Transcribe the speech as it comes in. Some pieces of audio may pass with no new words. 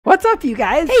what's up, you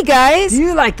guys? Hey, guys. Do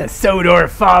you like the Sodor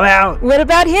Fallout? What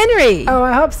about Henry? Oh,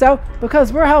 I hope so,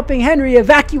 because we're helping Henry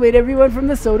evacuate everyone from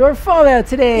the Sodor Fallout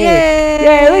today. Yay!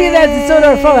 Yeah, look at that, the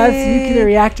Sodor Fallout. That's the nuclear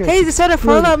reactor. Hey, the Sodor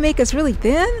Fallout make us really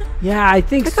thin? Yeah, I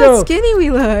think Look so. how skinny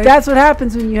we look. That's what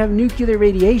happens when you have nuclear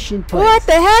radiation. What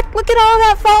the heck? Look at all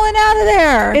that falling out of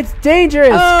there. It's dangerous.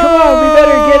 Come on, we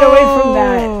better get away from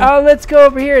that. Oh, let's go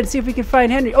over here and see if we can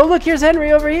find Henry. Oh, look, here's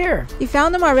Henry over here. You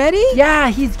found him already? Yeah,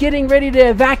 he's getting ready to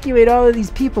evacuate all of these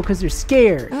people because they're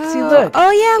scared. Oh. See, look. Oh,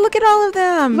 yeah, look at all of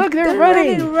them. Look, they're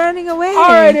running away. All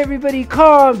right, everybody,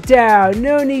 calm down.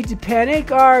 No need to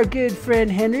panic. Our good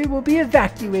friend Henry will be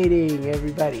evacuating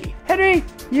everybody. Henry,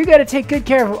 you got to take good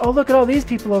care of them. Oh, look at all these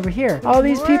people over here. All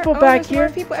these people back here.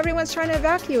 More people. Everyone's trying to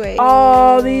evacuate.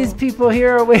 All these people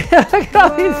here are waiting. Look at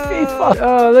all these people.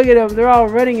 Oh, look at them. They're all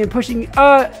running and pushing.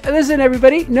 Listen,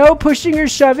 everybody. No pushing or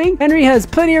shoving. Henry has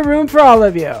plenty of room for all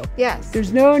of you. Yes.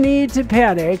 There's no need to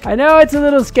panic. I know it's a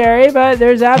little scary, but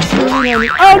there's absolutely no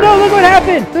need. Oh, no, look what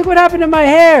happened. Look what happened to my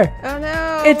hair. Oh,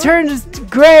 no. It turns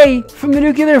gray from the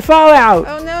nuclear fallout.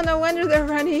 Oh, no. No wonder they're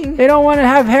running. They don't want to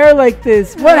have hair like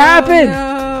this. What happened?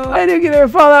 No. The nuclear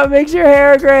fallout makes your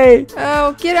hair gray.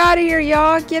 Oh, get out of here,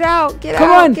 y'all. Get out. Get out.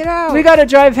 Come on. Get out. We got to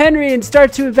drive Henry and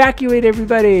start to evacuate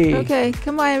everybody. Okay.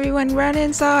 Come on, everyone. Run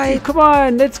inside. Come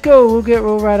on. Let's go.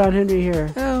 We'll ride on Henry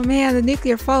here. Oh, man. The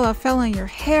nuclear fallout fell on your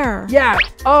hair. Yeah.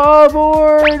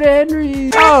 Aboard,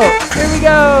 Henry. Oh, here we go.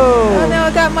 Oh, no.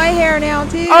 I got my hair now,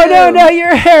 too. Oh, no.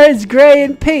 Your hair is gray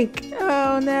and pink.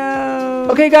 Oh, no.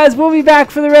 Okay, guys, we'll be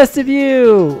back for the rest of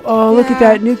you. Oh, look at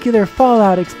that nuclear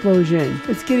fallout explosion.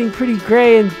 It's getting pretty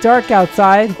gray and dark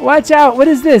outside. Watch out. What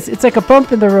is this? It's like a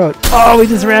bump in the road. Oh, we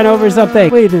just ran over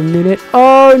something. Wait a minute.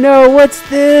 Oh, no. What's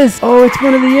this? Oh, it's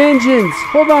one of the engines.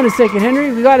 Hold on a second,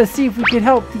 Henry. We got to see if we can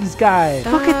help these guys.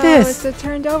 Look at this. It's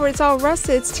turned over. It's all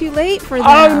rusted. It's too late for them.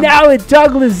 Oh, now it's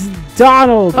Douglas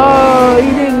Donald. Oh, he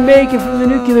didn't make it from the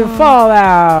nuclear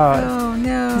fallout. Oh,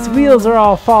 no. His wheels are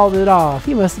all fallen off.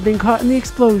 He must have been caught in the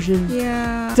explosion.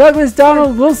 Yeah. Douglas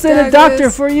Donald, we'll send a doctor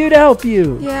for you to help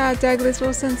you. Yeah, Douglas,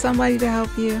 we'll send somebody to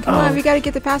help you. Come on, we got to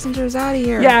get the passengers out of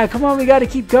here. Yeah, come on, we got to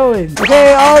keep going.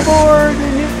 Okay, all aboard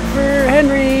for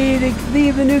Henry to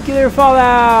leave the nuclear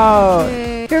fallout.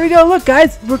 Yay. Here we go. Look,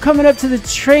 guys, we're coming up to the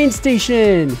train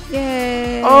station.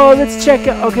 Yay. Oh, let's check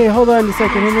it. Okay, hold on a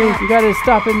second, Henry. We got to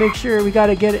stop and make sure we got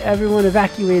to get everyone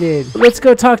evacuated. Let's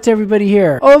go talk to everybody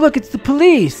here. Oh, look, it's the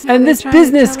police and this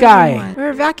business guy. Everyone.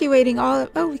 We're evacuating all of...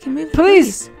 Oh, we can move.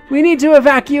 Police! We need to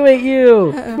evacuate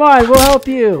you. Come on, we'll help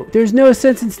you. There's no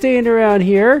sense in staying around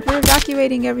here. We're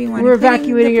evacuating everyone. We're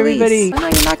evacuating everybody. Oh, no,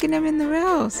 you're knocking them in the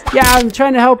rails. Yeah, I'm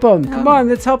trying to help them. Come on,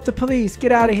 let's help the police.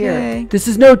 Get out of here. Okay. This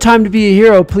is no time to be a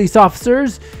hero, police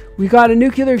officers. We got a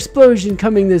nuclear explosion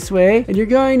coming this way, and you're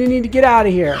going to need to get out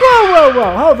of here.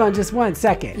 Whoa. Hold on just 1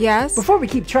 second. Yes? Before we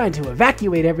keep trying to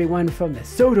evacuate everyone from the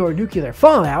Sodor nuclear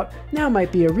fallout, now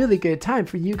might be a really good time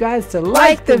for you guys to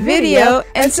like the video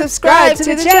and subscribe to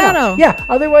the channel. Yeah,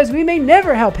 otherwise we may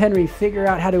never help Henry figure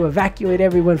out how to evacuate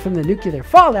everyone from the nuclear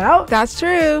fallout. That's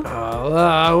true.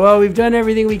 Oh, well, we've done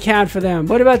everything we can for them.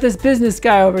 What about this business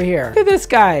guy over here? Look at this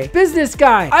guy. Business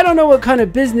guy. I don't know what kind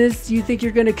of business you think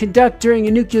you're going to conduct during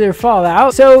a nuclear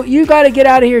fallout, so you got to get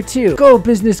out of here too. Go,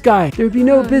 business guy. There'd be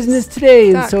no business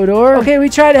today in Sodor. Okay, we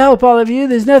try to help all of you.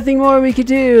 There's nothing more we could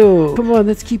do. Come on,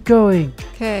 let's keep going.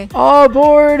 Okay. All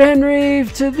aboard, Henry,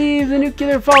 to leave the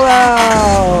nuclear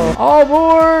fallout. All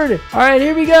aboard. All right,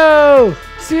 here we go.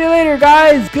 See you later,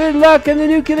 guys. Good luck in the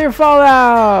nuclear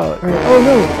fallout. All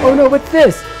right. Oh no, what's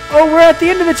this? Oh, we're at the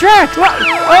end of the track.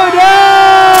 Oh no!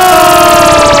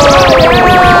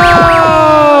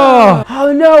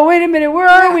 Oh no, wait a minute, where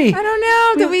are we? I don't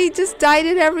know. Did we just die to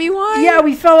everyone? Yeah,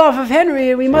 we fell off of Henry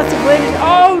and we must have landed.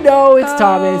 Oh no, it's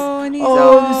Thomas.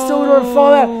 The Sodor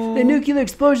fallout. The nuclear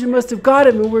explosion must have got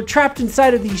him and we're trapped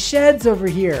inside of these sheds over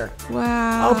here.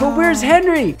 Wow. Oh, but where's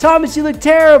Henry? Thomas, you look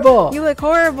terrible. You look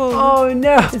horrible. Oh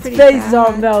no, his face is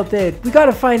all melted. We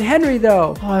gotta find Henry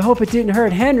though. Oh, I hope it didn't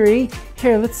hurt Henry.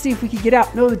 Here, let's see if we can get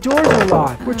out. No, the doors are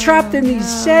locked. We're trapped in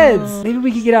these sheds. Maybe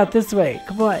we can get out this way.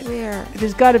 Come on. Where?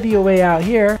 There's got to be a way out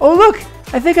here. Oh, look.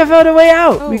 I think I found a way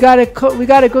out. We gotta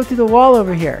go through the wall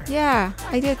over here. Yeah,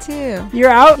 I did too. You're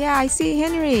out? Yeah, I see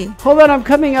Henry. Hold on, I'm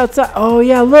coming outside. Oh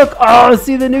yeah, look. Oh,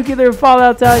 see the nuclear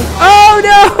fallout's out. Oh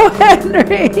no,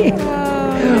 Henry. No.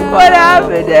 What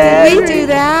happened to Henry? Did we do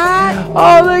that?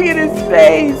 Oh, look at his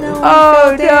face.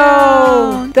 Oh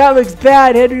no. That looks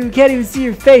bad, Henry. We can't even see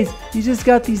your face. You just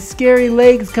got these scary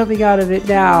legs coming out of it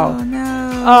now. Oh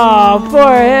no. Oh,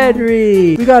 poor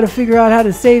Henry. We gotta figure out how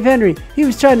to save Henry. He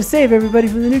was trying to save everybody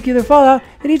from the nuclear fallout,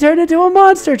 and he turned into a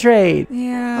monster train.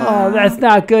 Yeah. Oh, that's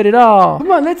not good at all.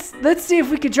 Come on, let's see if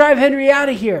we could drive Henry out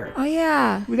of here. Oh,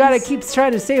 yeah. We gotta keep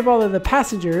trying to save all of the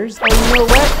passengers. Oh, you know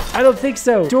what? I don't think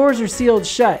so. Doors are sealed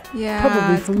shut. Yeah.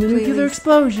 Probably from the nuclear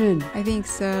explosion. I think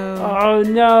so. Oh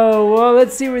no. Well,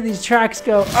 let's see where these tracks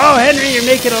go. Oh, Henry, you're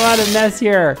making a lot of mess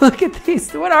here. Look at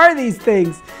these. What are these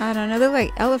things? I don't know. They're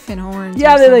like elephant horns.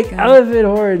 Yeah, they're like elephant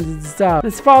horns and stuff.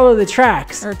 Let's follow the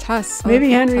tracks. Or tusks.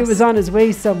 Maybe Henry was on his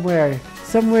way somewhere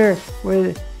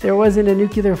where there wasn't a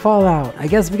nuclear fallout. I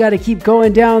guess we got to keep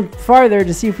going down farther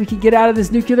to see if we can get out of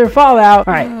this nuclear fallout.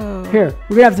 All right, here,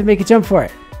 we're gonna have to make a jump for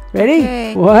it. Ready?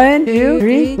 Okay. 1, 2,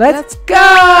 3, let's go!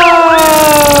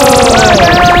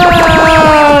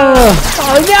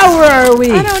 Oh, now where are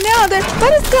we? I don't know.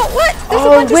 Let us go. What?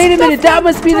 Oh, wait a minute. That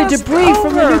must be the debris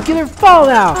from the nuclear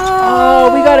fallout.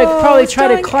 Oh, we gotta probably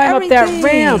try to climb up that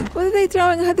ramp. What are they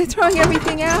throwing? They're throwing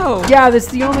everything out. Yeah, that's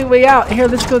the only way out. Here,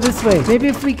 let's go this way. Maybe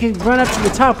if we could run up to the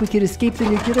top, we could escape the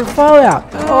nuclear fallout.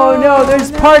 Oh no,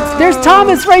 there's parts. There's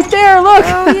Thomas right there. Look.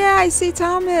 Oh yeah, I see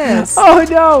Thomas. Oh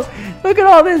no. Look at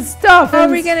all this stuff. How are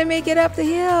we gonna make it up the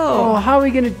hill? Oh, how are we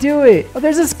gonna do it? Oh,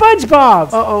 there's a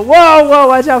SpongeBob. Uh-oh. Whoa,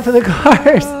 watch out for the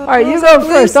cars. All right, you go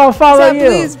first. I'll follow you.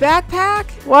 Blue's backpack?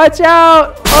 Watch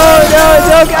out. Oh no,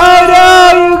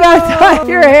 you got dyed.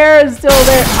 Your hair is still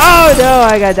there. Oh no,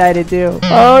 I got dyed too.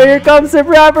 Oh, here comes the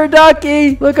rubber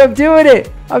ducky. Look, I'm doing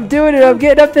it. I'm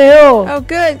getting up the hill. Oh,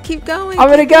 good. Keep going. I'm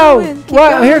gonna go.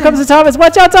 What? Here comes the Thomas.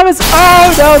 Watch out, Thomas.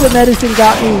 Oh no, the medicine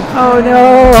got me. Oh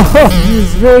no, this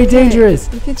is very dangerous.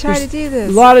 We can try to do this.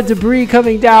 A lot of debris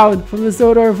coming down from the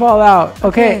Sodor Fallout.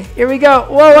 Okay, here we go.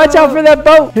 Whoa, watch out for that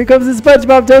boat. Here comes the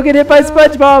SpongeBob. Don't get hit by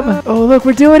SpongeBob. Oh, look,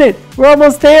 we're doing it. We're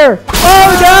almost there.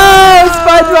 Oh no,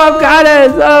 SpongeBob got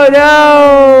us. Oh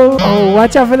no. Oh,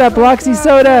 watch out for that Bloxy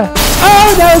soda.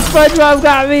 Oh no, SpongeBob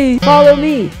got me. Follow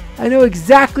me. I know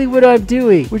exactly what I'm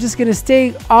doing. We're just gonna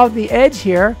stay on the edge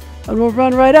here and we'll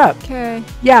run right up. Okay.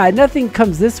 Yeah, nothing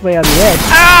comes this way on the edge.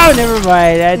 Oh, never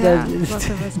mind. Both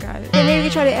of us got it. Maybe we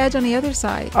can try to edge on the other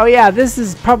side. Oh yeah, this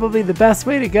is probably the best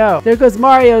way to go. There goes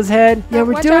Mario's head. Yeah,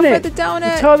 we're doing it. Watch out for the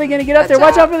donut. We're totally gonna get up there.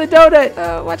 Watch out for the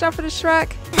donut. Watch out for the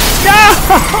Shrek. No!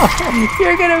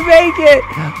 You're gonna make it.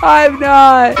 I'm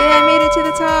not. Yeah, I made it to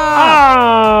the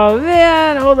top. Oh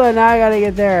man, hold on. Now I gotta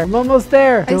get there. I'm almost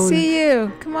there. I see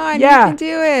you. Come on, yeah, you can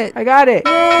do it. I got it.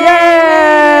 Yay!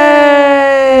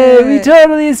 Yay! We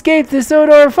totally escaped the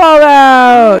Sodor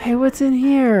Fallout. Hey, what's in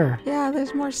here? Yeah,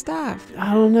 there's more stuff.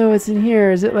 I don't know what's in here.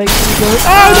 Is it like?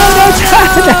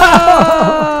 Oh no!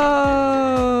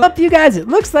 Up, you guys, it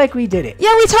looks like we did it.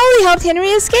 Yeah, we totally helped Henry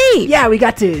escape. Yeah, we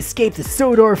got to escape the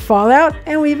Sodor Fallout,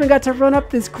 and we even got to run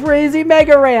up this crazy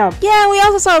mega ramp. Yeah, and we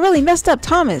also saw a really messed up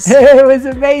Thomas. It was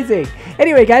amazing.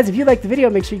 Anyway, guys, if you liked the video,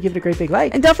 make sure you give it a great big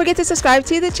like. And don't forget to subscribe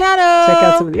to the channel. Check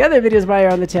out some of the other videos by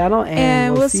on the channel,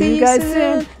 and we'll see you guys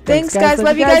soon. Thanks, guys.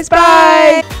 Love you guys.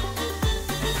 Bye.